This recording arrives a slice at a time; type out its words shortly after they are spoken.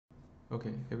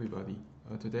Okay, everybody.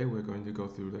 Today we're going to go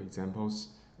through the examples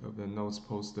of the notes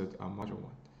posted on Module 1.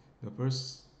 The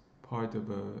first part of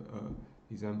the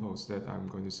examples that I'm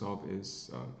going to solve is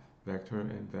vector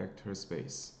and vector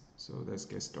space. So let's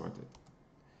get started.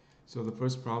 So the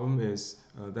first problem is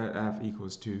that f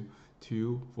equals to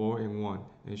 2, 4, and 1,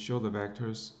 and show the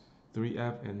vectors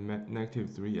 3f and negative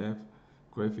 3f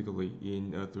graphically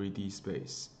in a 3D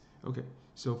space. Okay,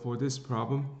 so for this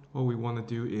problem, what we want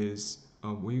to do is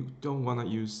we don't want to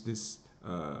use this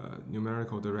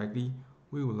numerical directly.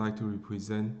 We would like to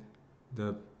represent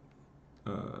the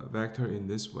vector in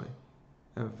this way.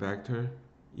 F vector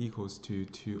equals to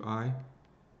 2i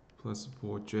plus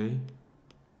 4j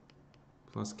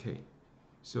plus k.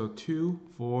 So 2,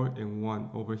 4, and 1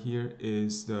 over here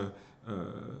is the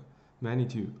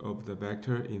magnitude of the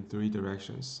vector in three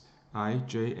directions. I,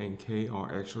 j, and k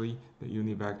are actually the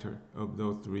unit vector of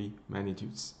those three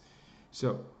magnitudes.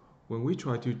 So when we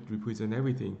try to represent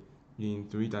everything in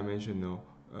three-dimensional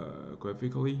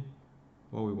graphically,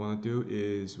 what we want to do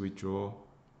is we draw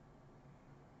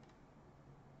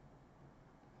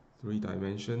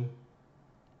three-dimension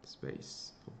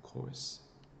space, of course.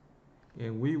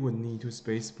 And we would need to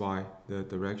specify the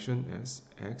direction as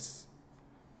x,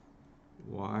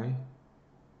 y,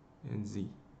 and z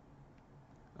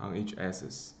on each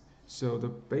axis. So the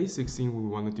basic thing we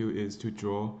want to do is to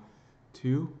draw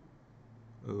 2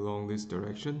 along this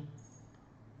direction,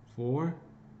 4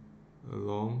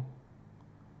 along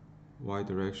y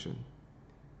direction,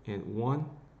 and 1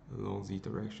 along z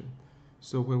direction.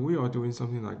 So when we are doing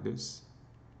something like this,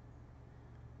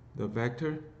 the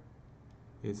vector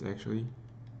is actually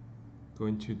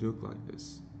going to look like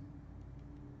this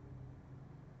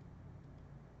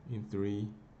in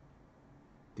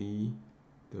 3D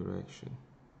direction.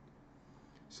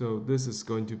 So this is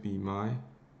going to be my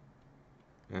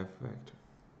f vector,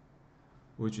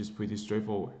 which is pretty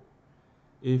straightforward.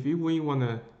 If we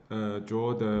want to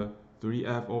draw the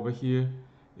 3f over here,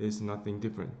 it's nothing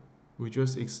different. We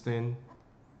just extend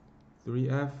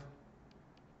 3f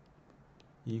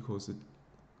equals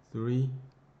 3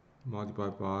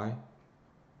 multiplied by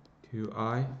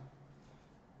 2i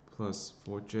plus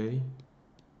 4j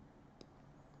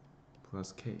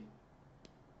plus k.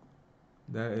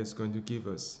 That is going to give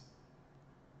us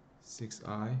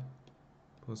 6i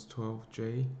plus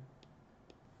 12j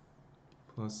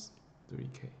plus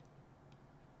 3k.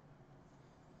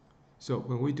 So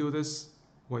when we do this,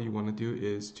 what you want to do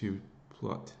is to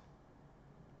plot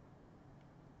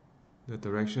the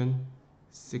direction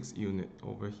 6 unit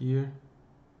over here,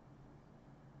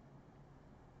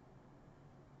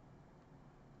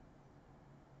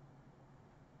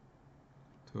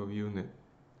 unit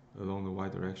along the y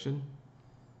direction,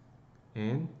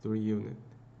 and 3 unit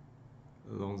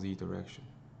along z direction.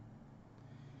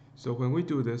 So when we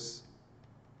do this,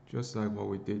 just like what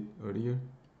we did earlier,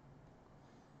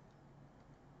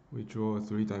 we draw a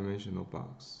three-dimensional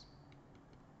box.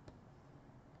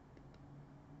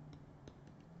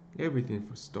 Everything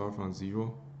start from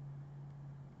 0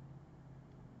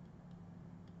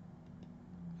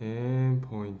 and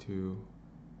point to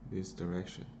this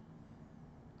direction.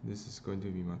 This is going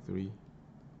to be my 3f.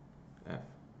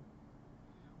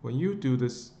 When you do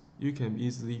this, you can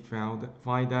easily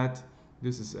find that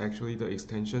this is actually the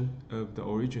extension of the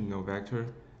original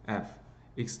vector f.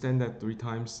 Extend that 3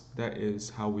 times. That is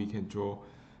how we can draw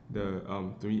the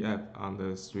 3f on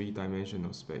the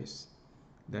three-dimensional space.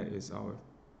 That is our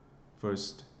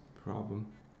first problem.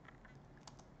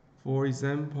 For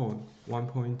example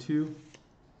 1.2,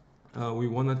 we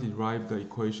want to derive the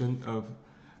equation of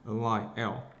a line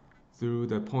L through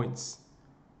the points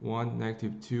 1,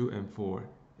 negative 2, and 4.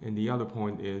 And the other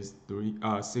point is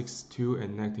 6, 2,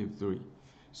 and negative 3.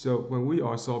 So when we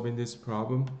are solving this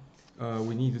problem,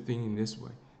 we need to think in this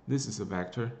way. This is a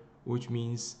vector, which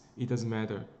means it doesn't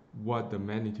matter what the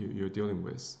magnitude you're dealing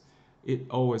with. It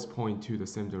always points to the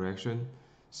same direction.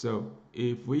 So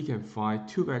if we can find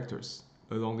two vectors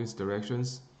along these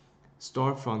directions,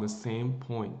 start from the same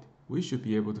point, we should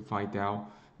be able to find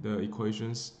out the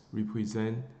equations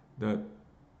represent the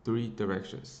three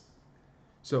directions.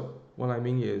 So what I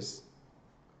mean is,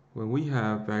 when we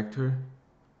have vector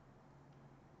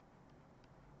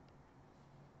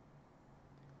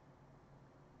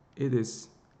it is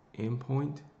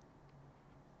endpoint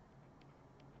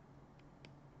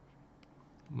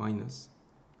minus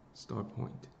start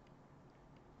point.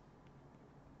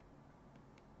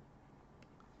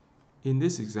 In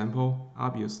this example,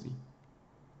 obviously,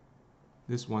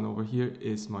 this one over here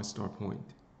is my start point.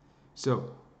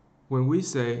 So when we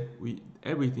say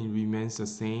everything remains the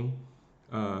same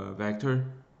vector,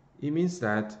 it means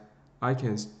that I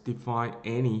can define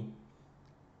any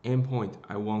endpoint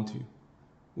I want to,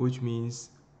 which means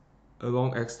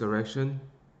along x direction,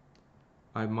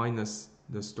 I minus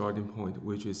the starting point,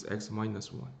 which is x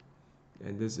minus 1.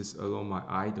 And this is along my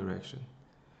I direction.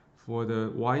 For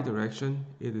the y direction,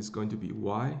 it is going to be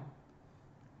y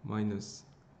minus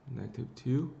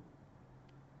 -2.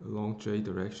 Along j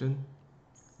direction,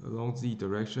 along z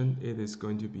direction, it is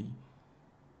going to be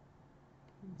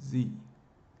z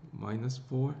minus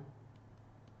 4.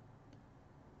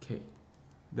 Okay,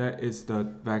 that is the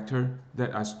vector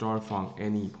that I start from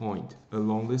any point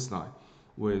along this line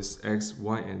with x,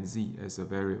 y, and z as the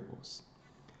variables.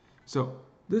 So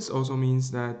this also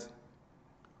means that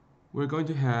we're going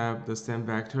to have the same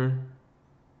vector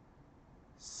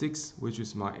 6, which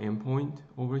is my endpoint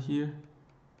over here,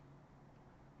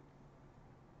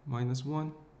 minus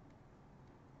 1,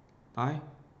 I,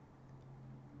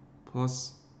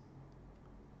 plus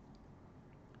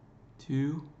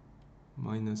 2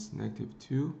 minus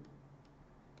 -2,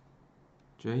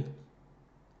 j,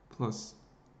 plus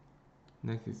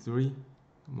 -3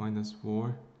 minus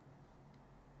 4,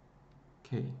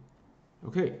 k.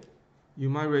 Okay, you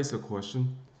might raise a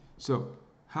question. So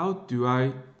how do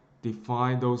I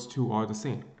define those two are the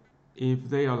same? If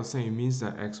they are the same, it means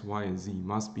that x, y, and z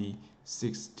must be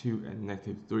 6, 2, and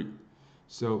 -3.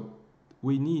 So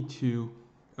we need to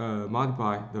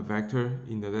multiply the vector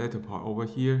in the latter part over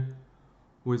here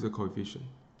with a coefficient.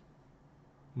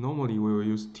 Normally we will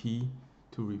use t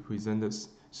to represent this.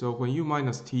 So when you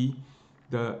minus t,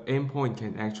 the endpoint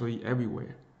can actually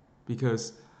everywhere,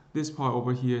 because this part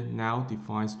over here now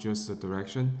defines just the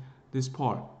direction. This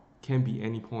part can be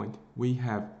any point we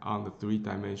have on the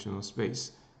three-dimensional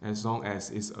space as long as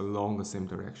it's along the same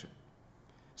direction.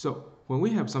 So when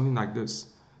we have something like this,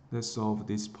 let's solve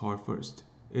this part first.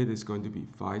 It is going to be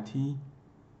 5t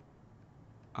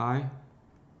I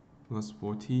plus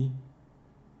 4t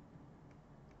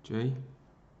j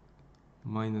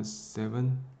minus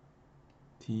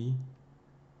 7t.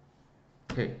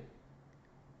 Okay,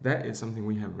 that is something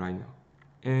we have right now.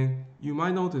 And you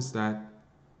might notice that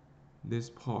this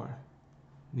part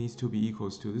needs to be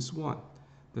equals to this one.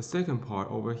 The second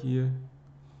part over here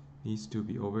needs to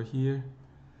be over here.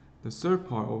 The third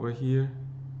part over here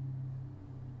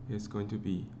is going to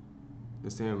be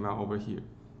the same amount over here,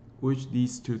 which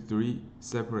leads to three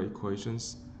separate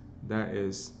equations. That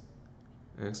is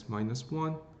x minus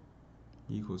 1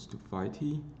 equals to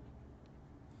 5t,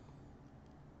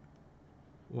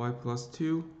 y plus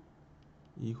 2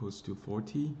 equals to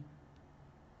 4t,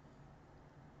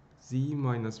 z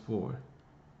minus 4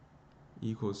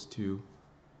 equals to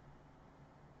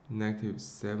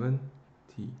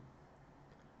 -7t.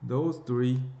 Those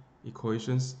three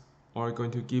equations are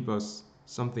going to give us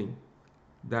something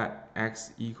that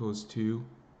x equals to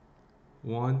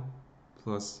 1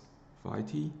 plus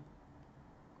 5t,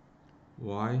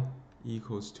 y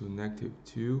equals to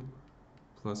 -2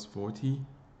 plus 4t,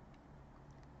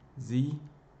 z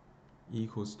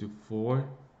equals to 4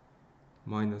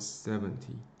 minus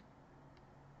 7t.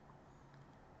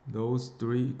 Those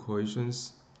three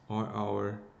equations are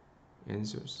our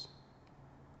answers.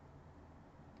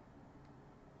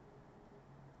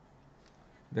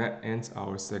 That ends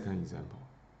our second example.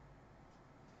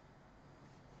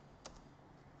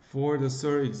 For the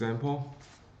third example,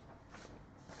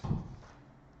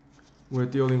 we're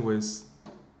dealing with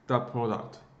dot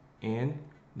product and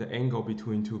the angle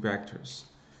between two vectors.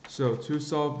 So to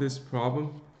solve this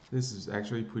problem, this is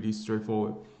actually pretty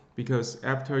straightforward, because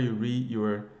after you read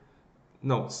your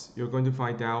notes, you're going to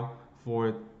find out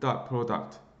for dot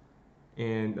product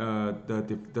and the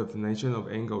definition of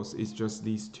angles is just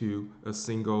leads to a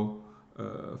single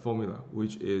formula,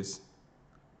 which is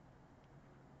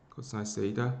cosine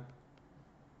theta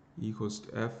equals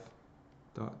to f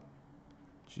dot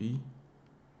g.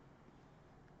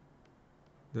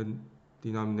 The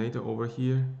denominator over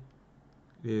here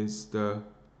is the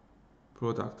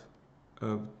product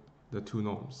of the two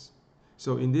norms.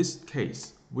 So in this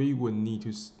case, we would need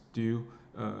to do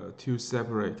two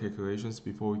separate calculations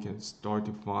before we can start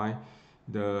to find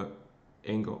the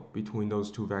angle between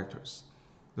those two vectors.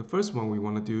 The first one we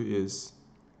want to do is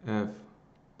f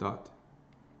dot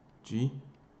g.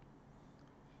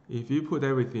 If you put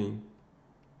everything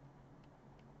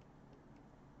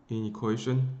in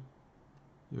equation,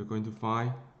 you're going to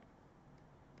find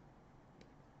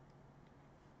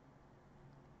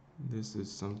this is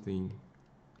something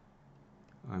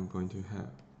I'm going to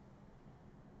have,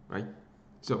 right?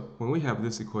 So when we have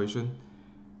this equation,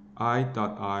 I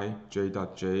dot I, j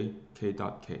dot j, k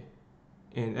dot k,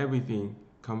 and everything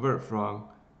convert from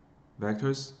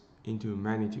vectors into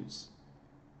magnitudes.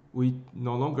 We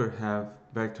no longer have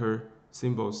vector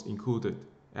symbols included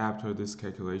after this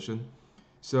calculation.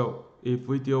 So if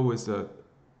we deal with the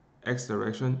x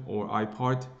direction, or I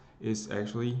part is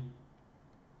actually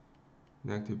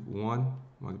 -1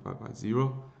 multiplied by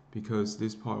 0, because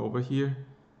this part over here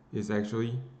is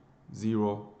actually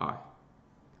 0i.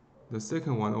 The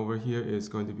second one over here is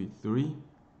going to be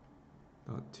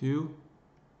 3.2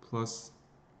 plus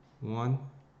 1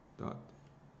 dot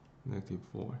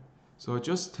 -4. So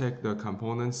just take the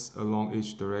components along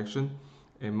each direction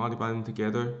and multiply them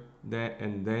together,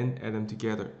 and then add them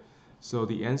together. So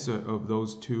the answer of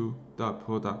those two dot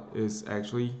product is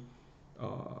actually,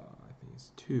 I think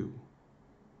it's 2.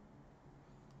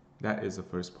 That is the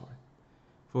first part.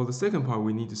 For the second part,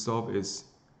 we need to solve is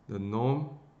the norm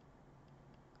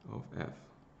of f.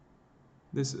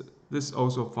 This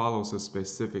also follows a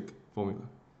specific formula.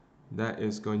 That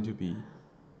is going to be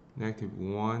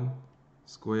 -1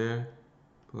 square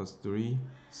plus 3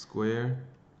 square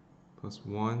plus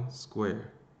 1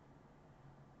 square.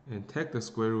 And take the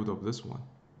square root of this one,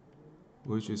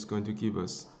 which is going to give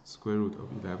us square root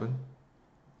of 11.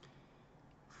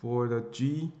 For the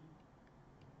g,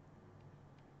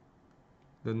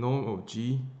 the norm of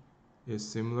g is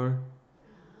similar.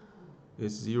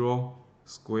 It's 0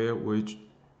 square, which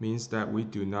means that we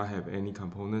do not have any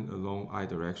component along I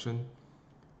direction,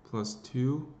 plus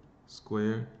 2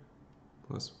 square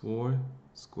plus 4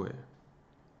 square.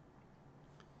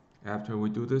 After we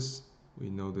do this, we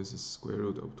know this is square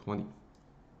root of 20.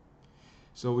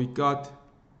 So we got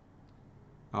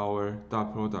our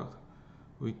dot product.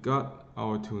 We got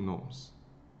our two norms.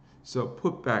 So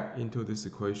put back into this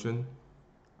equation,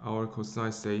 our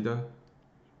cosine theta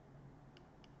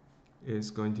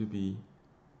is going to be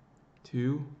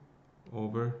 2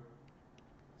 over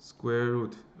square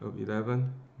root of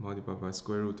 11 multiplied by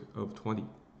square root of 20,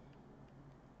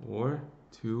 or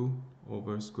 2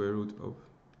 over square root of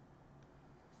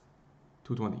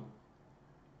 220.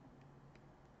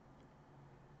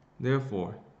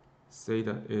 Therefore,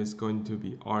 theta is going to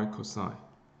be r cosine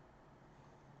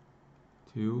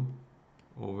 2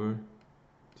 over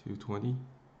 220.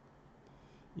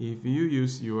 If you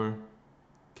use your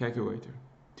calculator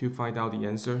to find out the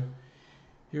answer,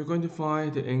 you're going to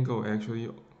find the angle actually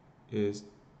is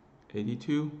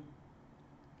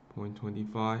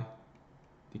 82.25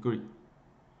 degree.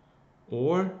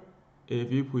 Or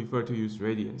if you prefer to use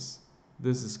radians,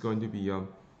 this is going to be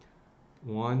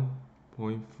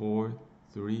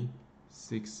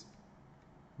 1.436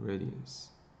 radians.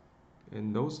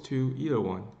 And those two, either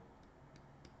one,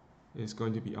 is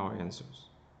going to be our answers.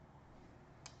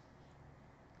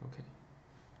 Okay.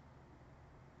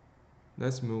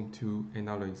 Let's move to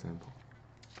another example.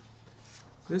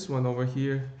 This one over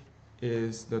here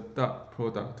is the dot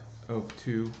product of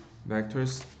two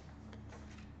vectors.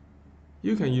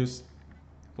 You can use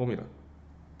formula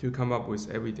to come up with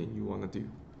everything you want to do.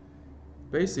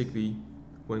 Basically,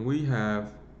 when we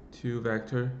have two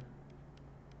vector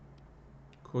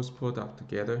cross product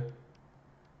together,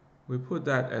 we put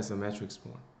that as a matrix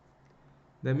form.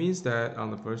 That means that on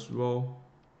the first row,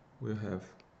 we have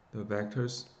the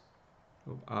vectors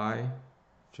of I,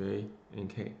 j, and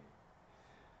k.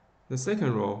 The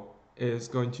second row is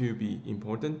going to be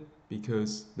important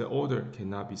because the order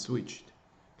cannot be switched.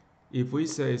 If we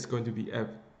say it's going to be f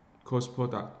cross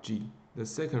product g, the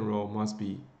second row must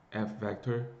be f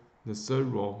vector, the third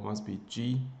row must be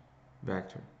g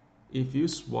vector. If you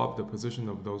swap the position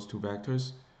of those two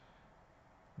vectors,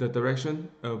 the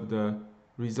direction of the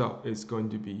result is going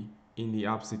to be in the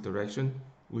opposite direction,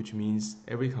 which means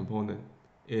every component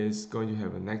is going to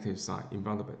have a negative sign in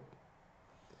front of it.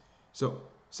 So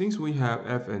since we have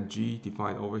f and g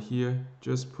defined over here,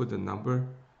 just put the number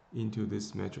into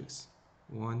this matrix.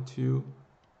 1, 2,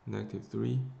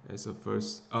 -3 as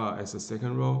a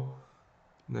second row,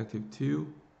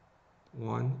 -2,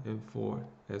 1, and 4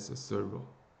 as a third row.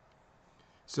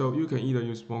 So you can either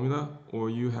use formula, or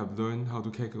you have learned how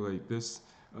to calculate this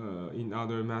in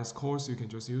other math course. You can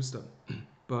just use them.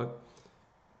 But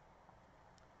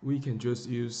we can just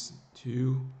use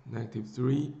 2,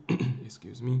 -3,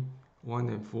 excuse me, 1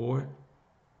 and 4.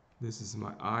 This is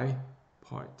my I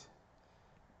part.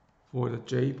 For the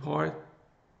j part,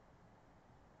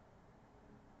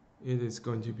 it is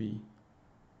going to be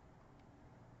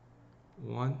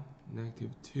 1,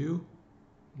 -2,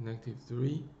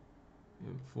 -3,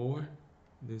 and 4.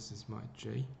 This is my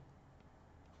j,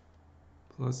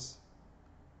 plus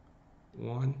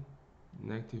 1,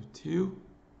 -2,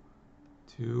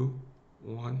 2,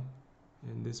 1,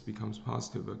 and this becomes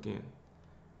positive again,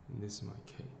 and this is my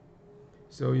k.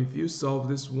 So if you solve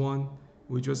this one,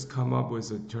 we just come up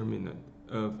with a determinant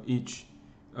of each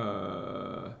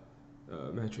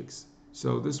matrix.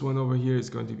 So this one over here is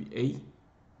going to be 8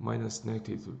 minus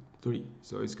negative 3.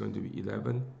 So it's going to be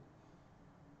 11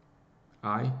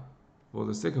 I. For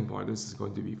the second part, this is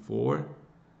going to be 4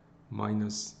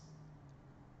 minus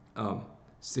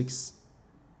 6.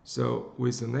 So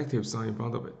with a negative sign in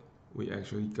front of it, we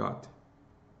actually got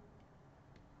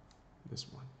this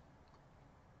one.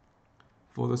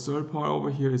 For the third part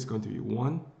over here, it's going to be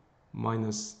 1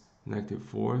 minus negative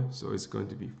 4. So it's going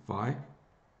to be 5.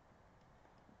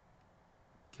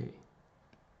 Okay.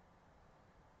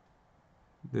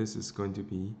 This is going to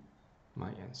be my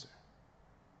answer.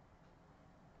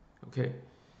 Okay.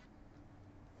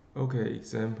 Okay,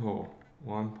 example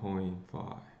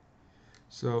 1.5.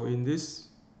 So in this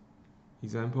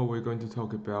example, we're going to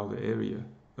talk about the area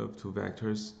of two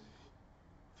vectors.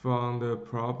 From the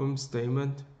problem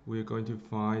statement, we're going to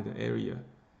find the area,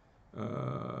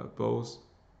 both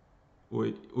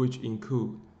which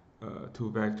include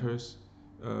two vectors.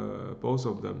 Both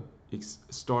of them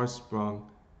starts from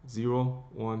 0,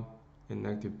 1, and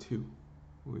negative 2,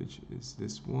 which is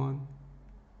this one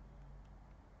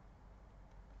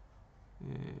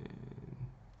and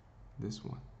this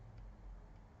one.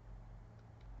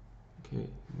 Okay,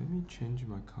 let me change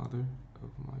my color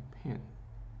of my pen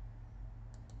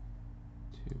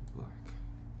to black.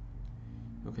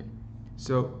 Okay,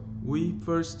 so we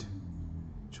first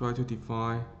try to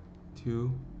define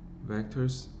two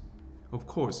vectors. Of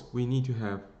course, we need to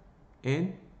have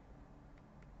n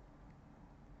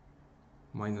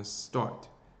minus start.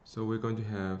 So we're going to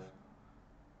have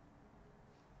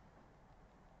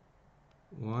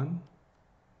 1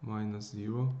 minus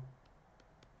 0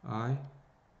 I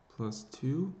plus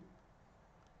 2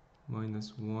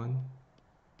 minus 1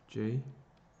 j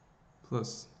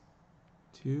plus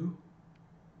 2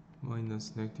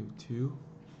 minus negative 2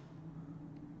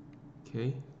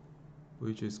 k,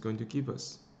 which is going to give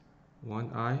us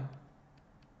 1i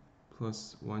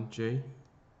plus 1j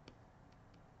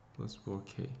plus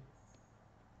 4k.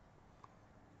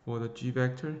 For the g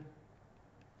vector,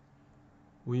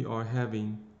 we are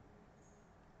having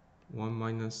 1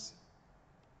 minus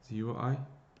 0i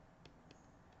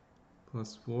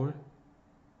plus 4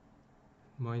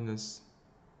 minus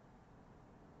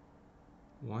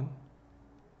 1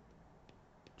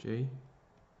 j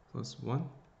plus 1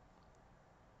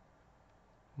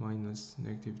 minus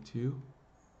negative 2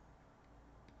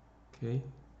 k.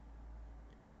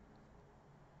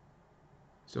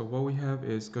 So what we have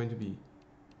is going to be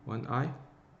 1i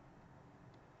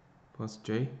plus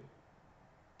j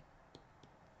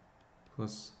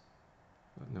plus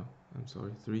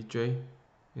 3j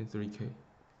and 3k.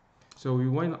 So we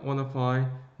want to find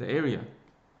the area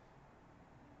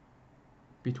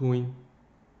between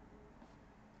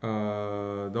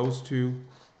those two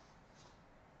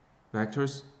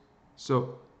vectors.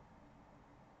 So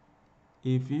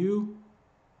if you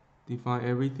define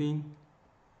everything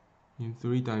in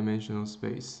three-dimensional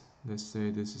space, let's say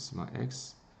this is my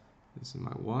x, this is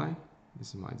my y, this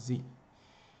is my z.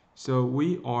 So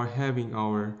we are having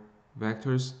our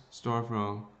vectors start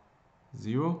from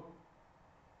 0,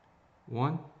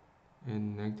 1,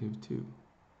 and negative 2,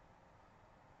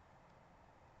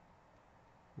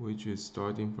 which is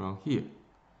starting from here.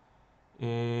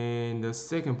 And the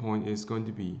second point is going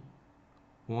to be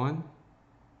 1,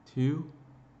 2,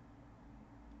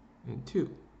 and 2,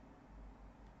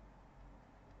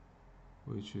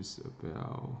 which is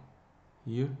about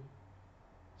here.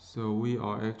 So we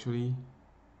are actually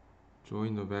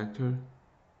drawing a vector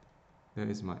that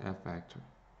is my f vector.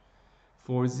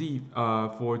 For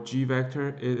g vector,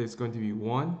 it is going to be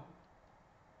 1,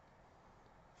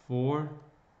 4,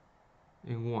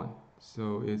 and 1.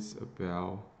 So it's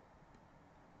about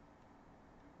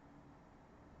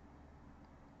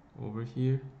over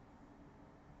here.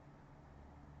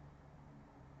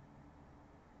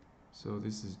 So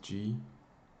this is g.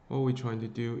 What we're trying to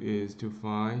do is to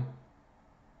find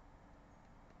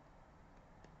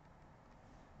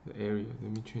the area.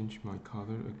 Let me change my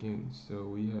color again so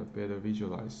we have better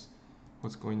visualize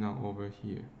what's going on over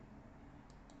here.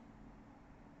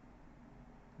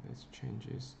 Let's change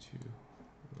this to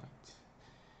light.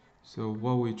 So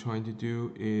what we're trying to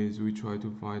do is we try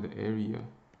to find the area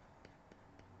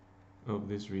of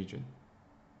this region.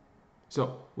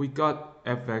 So we got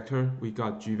f vector, we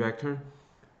got g vector.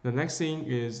 The next thing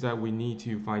is that we need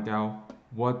to find out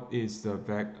what is the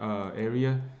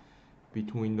area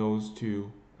between those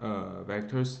two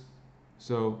vectors.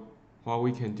 So what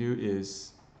we can do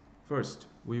is, first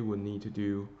we will need to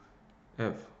do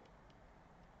f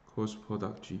cross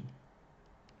product g.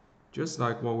 Just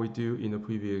like what we do in the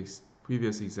previous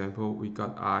example, we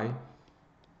got I,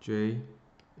 j,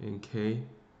 and k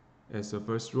as the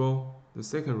first row. The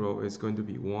second row is going to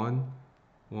be 1,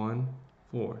 1,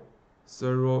 4.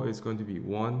 Third row is going to be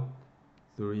 1,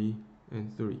 3,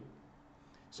 and 3.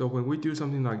 So when we do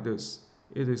something like this,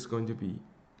 it is going to be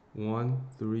 1,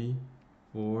 3,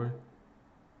 4,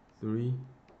 3,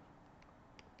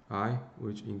 I,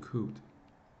 which include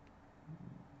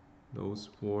those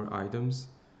 4 items.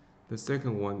 The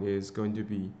second one is going to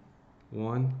be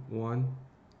 1, 1,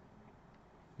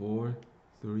 4,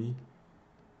 3,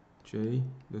 J.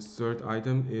 The third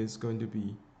item is going to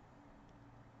be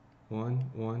 1,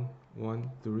 1,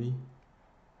 1, 3,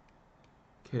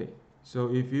 K.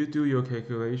 So if you do your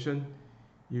calculation,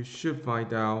 you should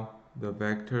find out the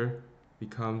vector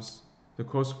becomes, the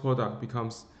cross product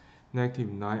becomes negative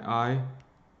 9I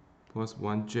plus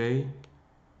 1J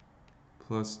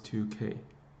plus 2K.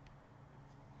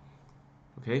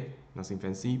 Okay, nothing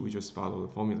fancy, we just follow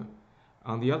the formula.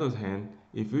 On the other hand,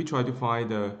 if we try to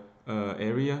find the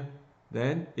area,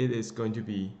 then it is going to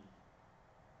be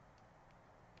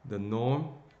the norm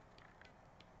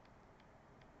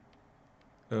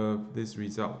of this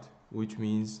result, which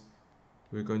means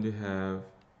we're going to have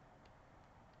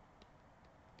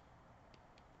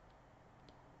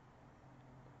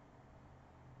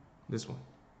this one.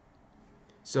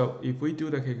 So if we do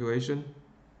the calculation,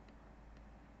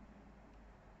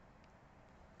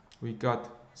 we got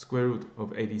square root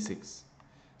of 86.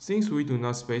 Since we do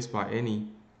not specify any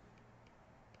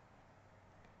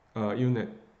unit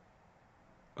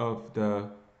of the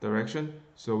direction,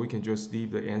 so we can just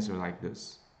leave the answer like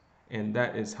this. And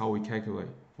that is how we calculate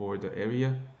for the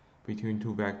area between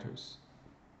 2 vectors.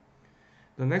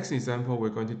 The next example we're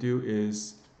going to do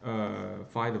is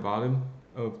find the volume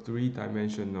of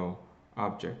 3-dimensional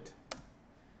object.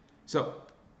 So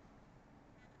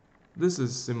this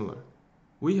is similar.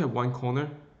 We have one corner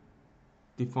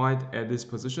defined at this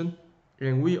position,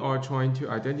 and we are trying to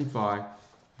identify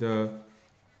the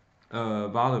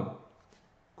volume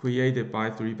created by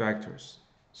 3 vectors.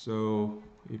 So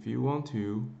if you want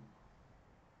to,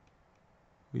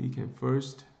 we can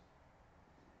first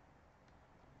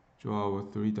draw our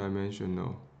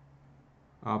 3-dimensional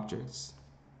objects.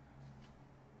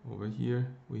 Over here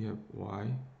we have y,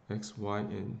 x, y,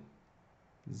 and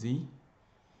z,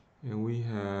 and we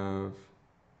have,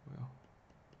 well,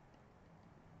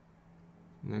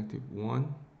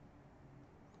 -1,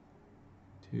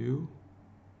 2,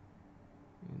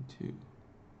 and 2.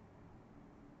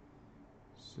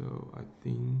 So I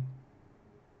think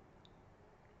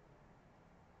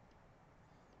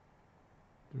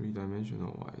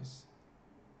 3-dimensional wise,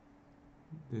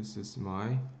 this is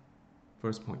my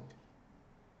first point.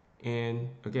 And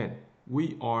again,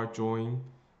 we are drawing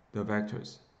the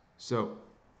vectors. So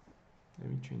let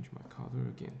me change my color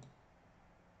again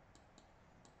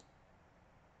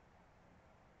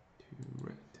to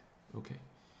red. Okay,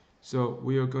 so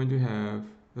we are going to have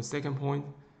the second point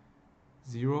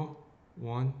 0,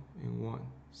 1, and 1.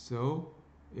 So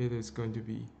it is going to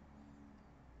be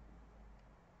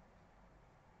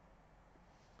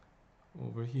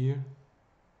over here.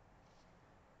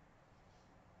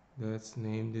 Let's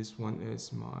name this one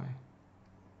as my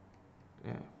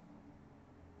F.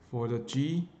 For the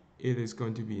G, it is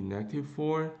going to be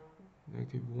 -4,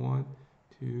 -1,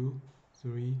 2,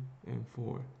 3, and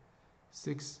 4.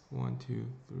 6, 1, 2,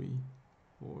 3,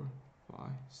 4,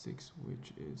 5, 6,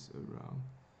 which is around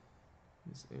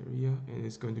this area, and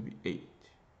it's going to be 8,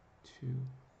 2.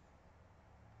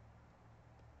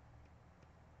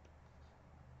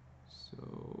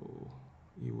 So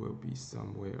it will be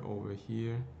somewhere over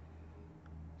here.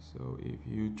 So if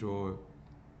you draw a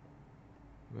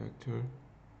vector,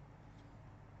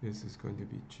 this is going to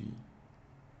be G.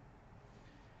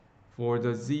 For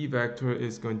the Z vector,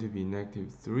 it's going to be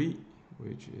 -3,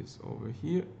 which is over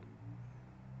here.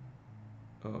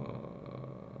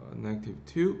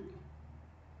 -2.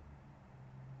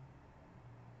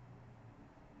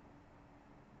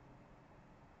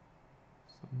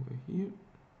 Somewhere here.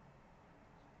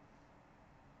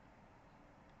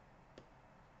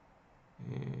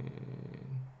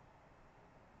 And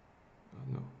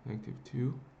no,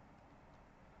 -2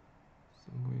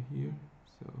 somewhere here.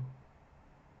 So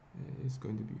it's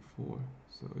going to be 4,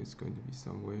 so it's going to be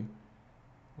somewhere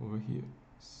over here.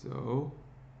 So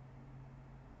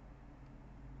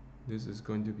this is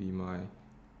going to be my,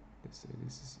 let's say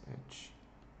this is H.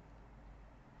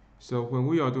 So when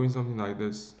we are doing something like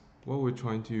this, what we're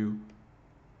trying to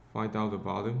find out the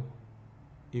volume,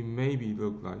 it maybe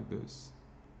look like this.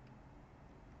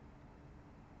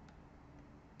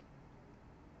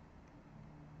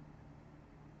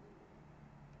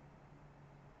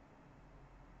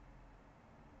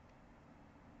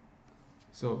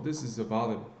 So this is the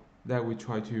volume that we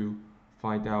try to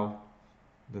find out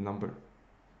the number.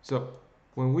 So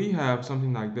when we have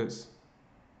something like this,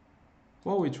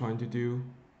 what we're trying to do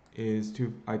is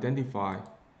to identify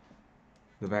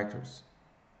the vectors.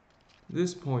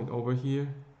 This point over here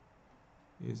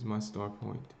is my start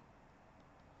point.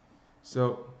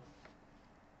 So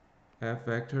f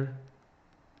vector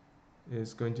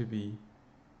is going to be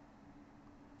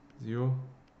 0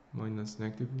 minus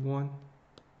 -1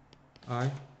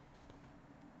 I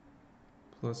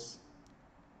plus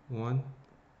 1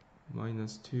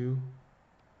 minus 2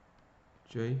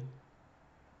 j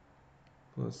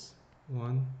plus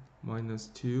 1 minus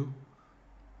 2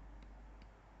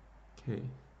 k,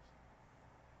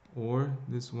 or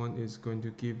this one is going to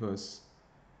give us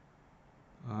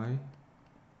I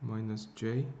minus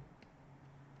j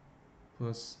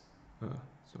plus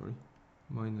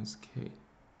minus k.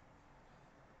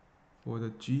 For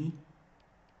the g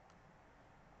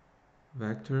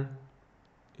vector,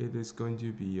 it is going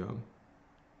to be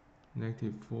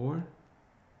 -4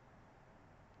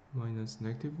 minus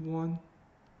 -1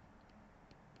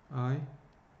 I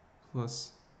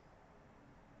plus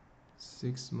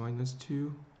 6 minus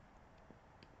 2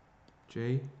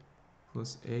 j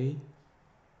plus a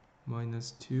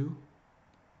minus 2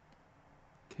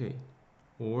 k,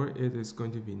 or it is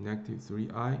going to be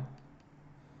 -3I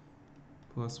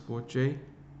plus 4j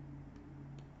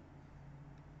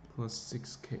plus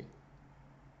 6k.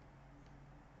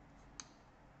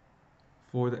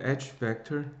 For the h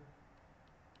vector,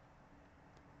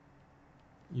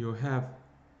 you have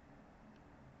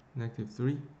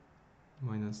 -3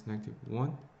 minus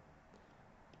 -1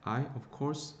 I, of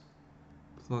course,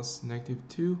 plus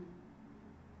 -2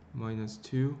 minus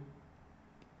 2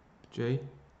 j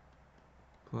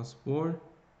plus 4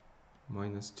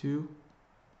 minus 2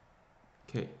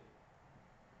 k.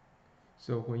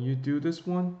 So when you do this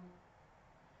one,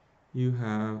 you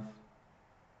have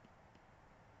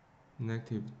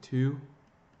 -2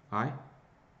 I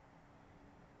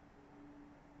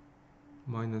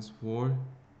minus 4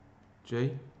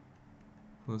 j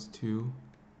plus 2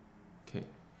 k.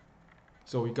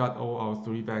 So we got all our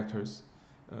three vectors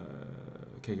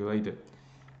calculated.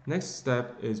 Next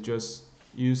step is just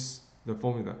use the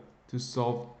formula to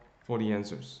solve for the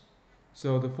answers.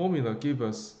 So the formula gives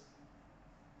us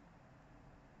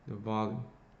the volume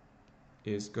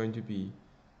is going to be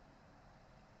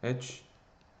h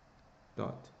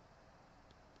dot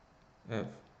f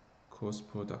cross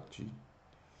product g.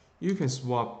 You can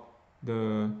swap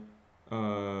the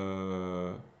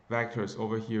vectors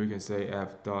over here. You can say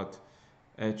f dot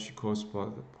h cross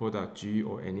product g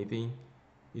or anything.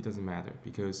 It doesn't matter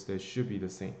because they should be the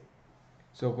same.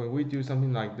 So when we do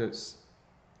something like this,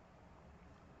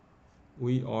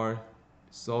 we are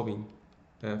solving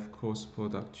f cross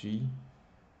product g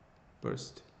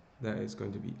first. That is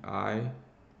going to be I,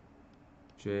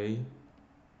 j,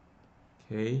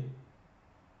 k.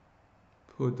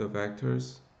 Put the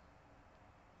vectors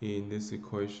in this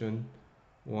equation,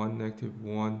 1,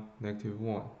 -1,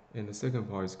 -1. And the second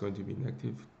part is going to be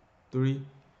 -3,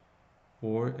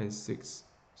 4, and 6.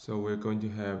 So we're going to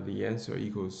have the answer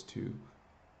equals to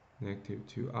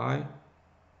 -2i,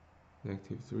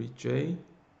 -3j,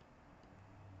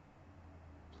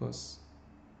 plus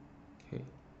k.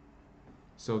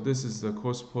 So this is the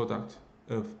cross product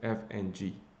of f and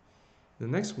g. The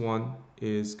next one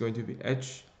is going to be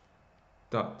h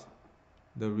dot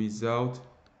the result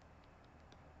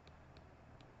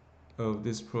of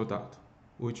this product,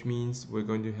 which means we're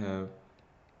going to have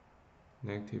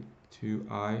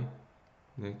 -2i,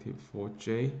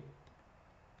 -4j,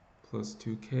 plus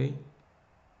 2k,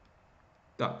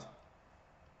 dot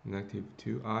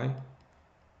 -2i,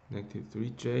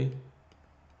 -3j,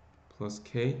 plus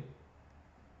k.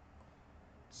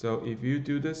 So if you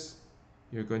do this,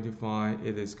 you're going to find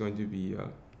it is going to be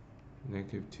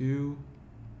 -2,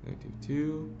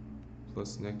 -2,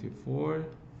 plus -4,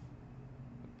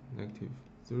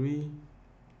 -3,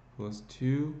 plus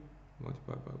 2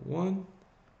 multiplied by 1.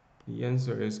 The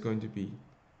answer is going to be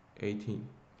 18.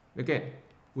 Again,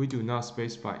 we do not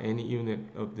specify any unit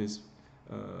of this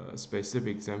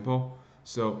specific example,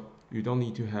 so you don't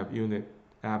need to have unit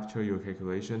after your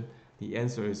calculation. The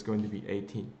answer is going to be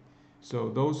 18. So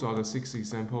those are the 6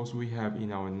 examples we have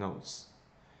in our notes.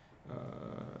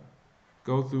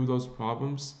 Go through those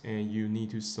problems, and you need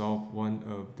to solve one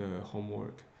of the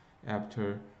homework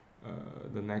after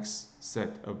the next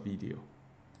set of video.